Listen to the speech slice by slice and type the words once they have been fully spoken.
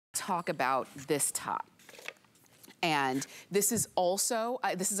talk about this top. And this is also,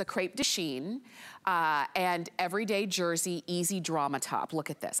 this is a Crepe de Chine and everyday jersey, easy drama top. Look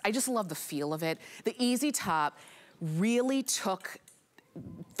at this. I just love the feel of it. The easy top really took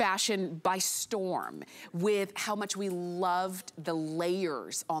fashion by storm with how much we loved the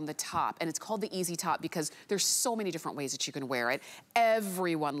layers on the top. And it's called the easy top because there's so many different ways that you can wear it.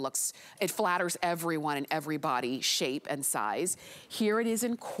 Everyone looks, it flatters everyone in every body, shape and size. Here it is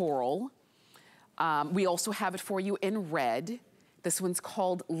in coral. We also have it for you in red. This one's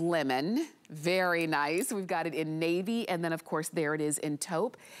called lemon. Very nice. We've got it in navy, and then of course there it is in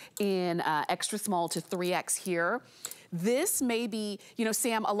taupe, in extra small to 3X here. This may be, you know,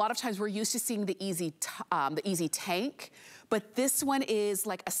 Sam, a lot of times we're used to seeing the easy tank, but this one is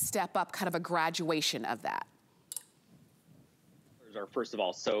like a step up, kind of a graduation of that. Are first of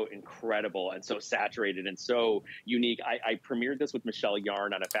all so incredible and so saturated and so unique. I premiered this with Michelle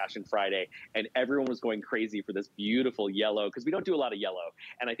Yarn on a Fashion Friday, and everyone was going crazy for this beautiful yellow because we don't do a lot of yellow,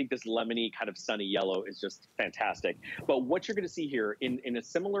 and I think this lemony kind of sunny yellow is just fantastic. But what you're going to see here in a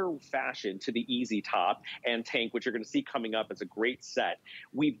similar fashion to the easy top and tank, which you're going to see coming up as a great set,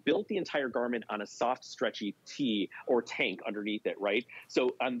 we built the entire garment on a soft stretchy tee or tank underneath it, right?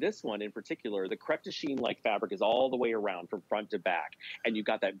 So on this one in particular, the Crepe de Chine like fabric is all the way around from front to back. And you've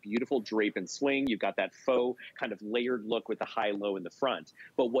got that beautiful drape and swing. You've got that faux kind of layered look with the high-low in the front.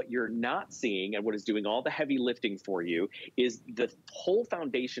 But what you're not seeing, and what is doing all the heavy lifting for you, is the whole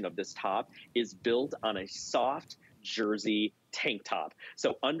foundation of this top is built on a soft jersey tank top.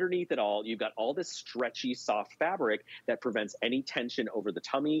 So underneath it all, you've got all this stretchy, soft fabric that prevents any tension over the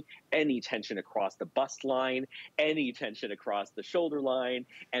tummy, any tension across the bust line, any tension across the shoulder line,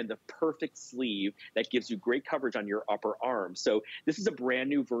 and the perfect sleeve that gives you great coverage on your upper arm. So this is a brand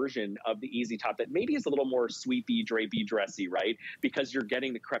new version of the easy top that maybe is a little more sweepy, drapey, dressy, right? Because you're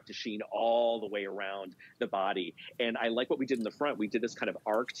getting the Crepe de Chine all the way around the body. And I like what we did in the front. We did this kind of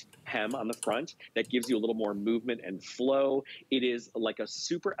arced hem on the front that gives you a little more movement and flow. It is like a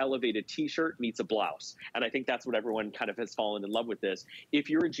super elevated t-shirt meets a blouse. And I think that's what everyone kind of has fallen in love with this. If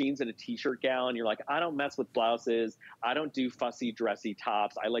you're a jeans and a t-shirt gal and you're like, I don't mess with blouses, I don't do fussy, dressy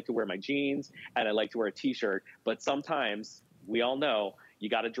tops, I like to wear my jeans and I like to wear a t-shirt, but sometimes, we all know, you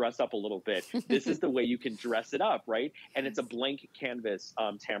got to dress up a little bit. This is the way you can dress it up, right? And it's a blank canvas,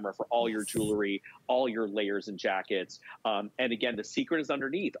 Tamara, for all your jewelry, all your layers and jackets. And again, the secret is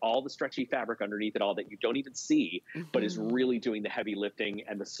underneath, all the stretchy fabric underneath it all that you don't even see, but is really doing the heavy lifting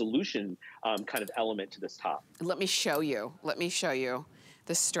and the solution kind of element to this top. Let me show you. Let me show you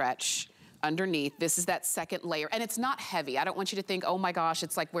the stretch underneath. This is that second layer, and it's not heavy. I don't want you to think, oh my gosh,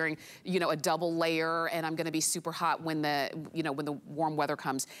 it's like wearing, you know, a double layer and I'm gonna be super hot when the, you know, when the warm weather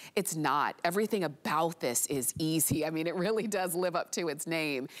comes. It's not. Everything about this is easy. I mean, it really does live up to its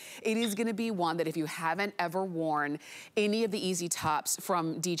name. It is gonna be one that if you haven't ever worn any of the easy tops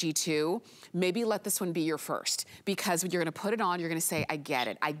from DG2, maybe let this one be your first, because when you're gonna put it on, you're gonna say, I get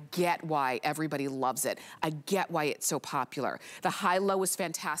it. I get why everybody loves it. I get why it's so popular. The high-low is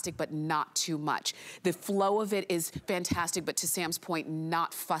fantastic, but not too much. The flow of it is fantastic, but to Sam's point,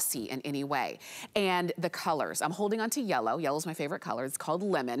 not fussy in any way. And the colors, I'm holding on to yellow. Yellow's my favorite color. It's called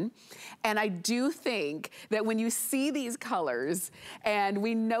lemon. And I do think that when you see these colors and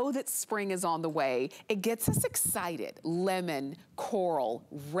we know that spring is on the way, it gets us excited. Lemon, coral,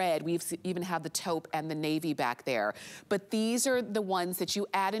 red. We even have the taupe and the navy back there. But these are the ones that you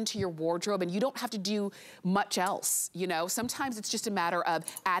add into your wardrobe and you don't have to do much else. You know, sometimes it's just a matter of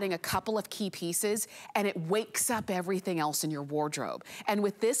adding a couple of key pieces and it wakes up everything else in your wardrobe. And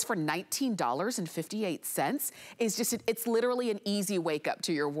with this for $19.58 is just, it's literally an easy wake up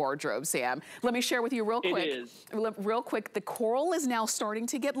to your wardrobe, Sam. Let me share with you real quick. It is. Real quick, the coral is now starting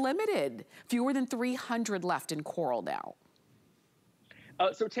to get limited. Fewer than 300 left in coral now.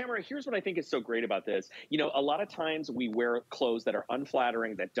 So Tamara, here's what I think is so great about this. You know, a lot of times we wear clothes that are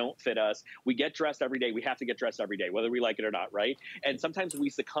unflattering, that don't fit us. We get dressed every day. We have to get dressed every day, whether we like it or not, right? And sometimes we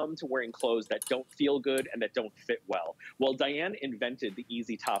succumb to wearing clothes that don't feel good and that don't fit well. Well, Diane invented the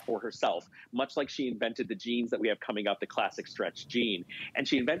easy top for herself, much like she invented the jeans that we have coming up, the classic stretch jean. And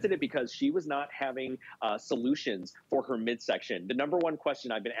she invented it because she was not having solutions for her midsection. The #1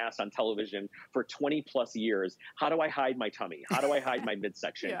 question I've been asked on television for 20 plus years, how do I hide my tummy? How do I hide my midsection?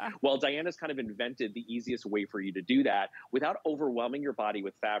 midsection. Yeah. Well, Diana's kind of invented the easiest way for you to do that without overwhelming your body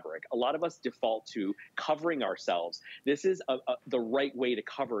with fabric. A lot of us default to covering ourselves. This is the right way to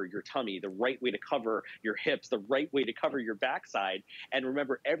cover your tummy, the right way to cover your hips, the right way to cover your backside. And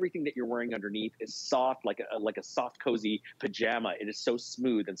remember, everything that you're wearing underneath is soft, like a soft, cozy pajama. It is so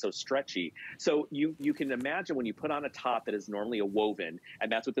smooth and so stretchy. So you can imagine when you put on a top that is normally a woven,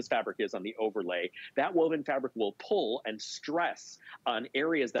 and that's what this fabric is on the overlay, that woven fabric will pull and stress on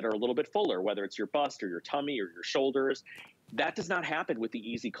areas that are a little bit fuller, whether it's your bust or your tummy or your shoulders. That does not happen with the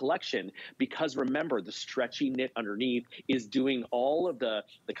Easy collection because remember, the stretchy knit underneath is doing all of the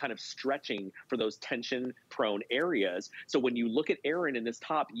kind of stretching for those tension-prone areas. So when you look at Erin in this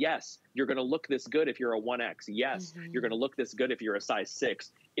top, yes, you're going to look this good if you're a 1X. Yes, you're going to look this good if you're a size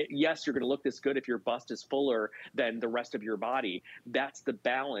 6. Yes, you're going to look this good if your bust is fuller than the rest of your body. That's the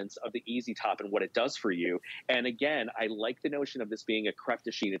balance of the Easy top and what it does for you. And again, I like the notion of this being a Crepe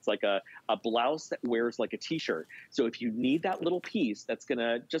de Chine. It's like a blouse that wears like a t-shirt. So if you need that little piece that's going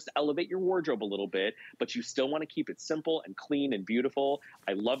to just elevate your wardrobe a little bit, but you still want to keep it simple and clean and beautiful.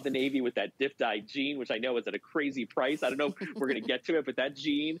 I love the navy with that dip dye jean, which I know is at a crazy price. I don't know if we're going to get to it, but that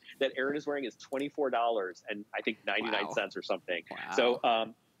jean that Erin is wearing is $24 and I think 99 cents or something. Wow.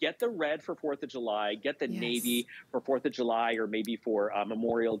 So get the red for 4th of July, get the navy for 4th of July or maybe for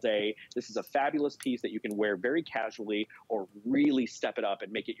Memorial Day. This is a fabulous piece that you can wear very casually or really step it up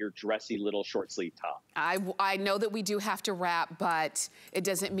and make it your dressy little short sleeve top. I know that we do have to wrap, but it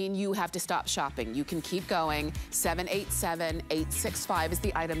doesn't mean you have to stop shopping. You can keep going. 787-865 is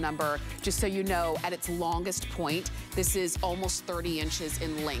the item number. Just so you know, at its longest point, this is almost 30 inches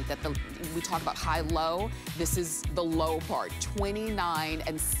in length. We talk about high-low. This is the low part, 29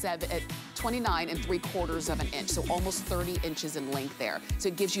 and 3/4 of an inch, so almost 30 inches in length there. So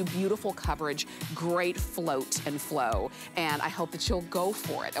it gives you beautiful coverage, great float and flow, and I hope that you'll go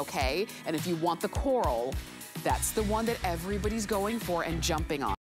for it, okay? And if you want the coral, that's the one that everybody's going for and jumping on.